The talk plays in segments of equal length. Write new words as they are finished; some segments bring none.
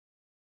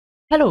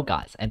Hello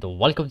guys and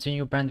welcome to a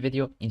new brand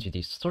video. In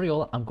today's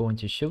tutorial I'm going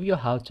to show you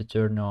how to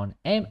turn on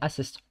aim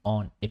assist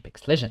on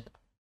Apex Legends.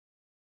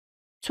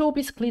 So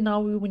basically now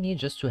we will need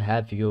just to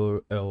have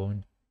your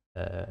own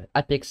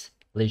Apex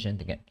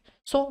Legends game.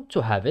 So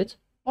to have it,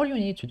 all you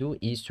need to do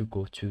is to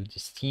go to the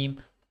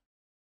Steam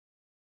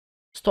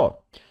store.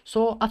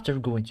 So after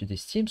going to the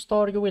Steam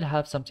store you will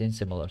have something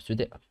similar to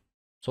this.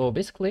 So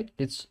basically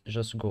let's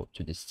just go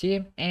to the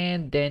Steam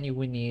and then you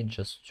will need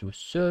just to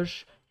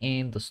search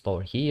in the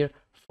store here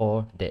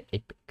for the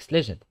Apex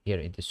Legend. Here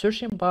in the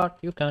searching bar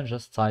you can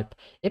just type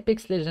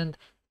Apex Legend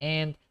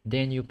and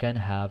then you can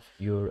have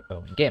your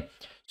own game.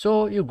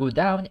 So you go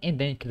down and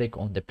then click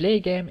on the play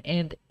game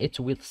and it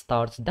will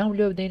start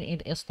downloading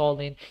and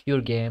installing your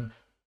game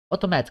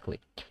automatically.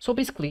 So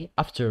basically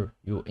after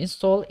you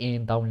install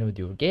and download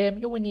your game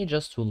you will need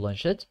just to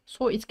launch it,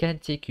 so it can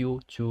take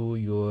you to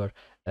your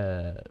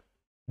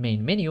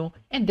main menu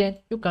and then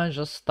you can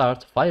just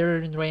start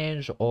firing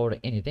range or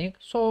anything.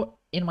 So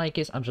in my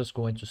case I'm just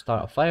going to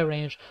start a fire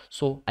range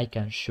so I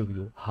can show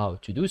you how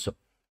to do so.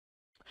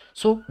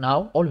 So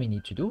now all we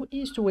need to do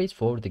is to wait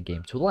for the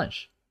game to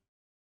launch,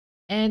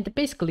 and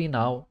basically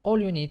now all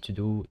you need to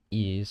do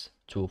is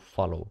to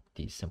follow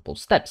these simple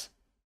steps.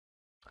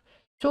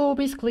 So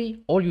basically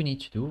all you need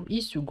to do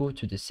is to go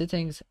to the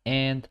settings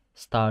and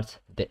start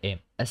the aim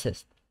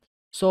assist.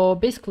 So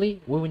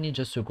basically we will need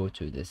just to go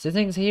to the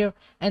settings here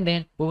and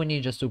then we will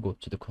need just to go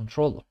to the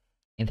controller,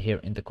 and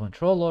here in the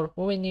controller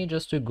we will need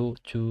just to go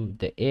to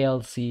the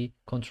ALC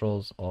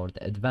controls or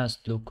the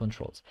advanced loop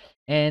controls,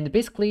 and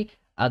basically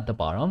at the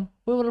bottom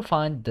we will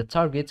find the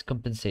target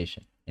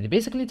compensation, and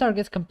basically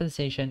target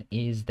compensation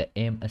is the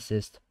aim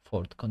assist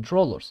for the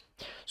controllers.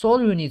 So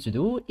all you need to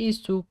do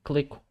is to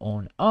click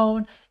on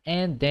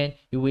and then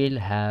you will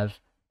have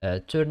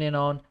turning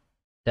on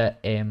the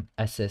aim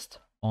assist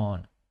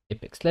on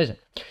Apex Legends.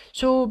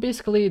 So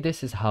basically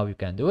this is how you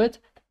can do it.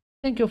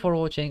 Thank you for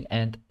watching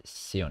and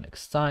see you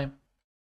next time.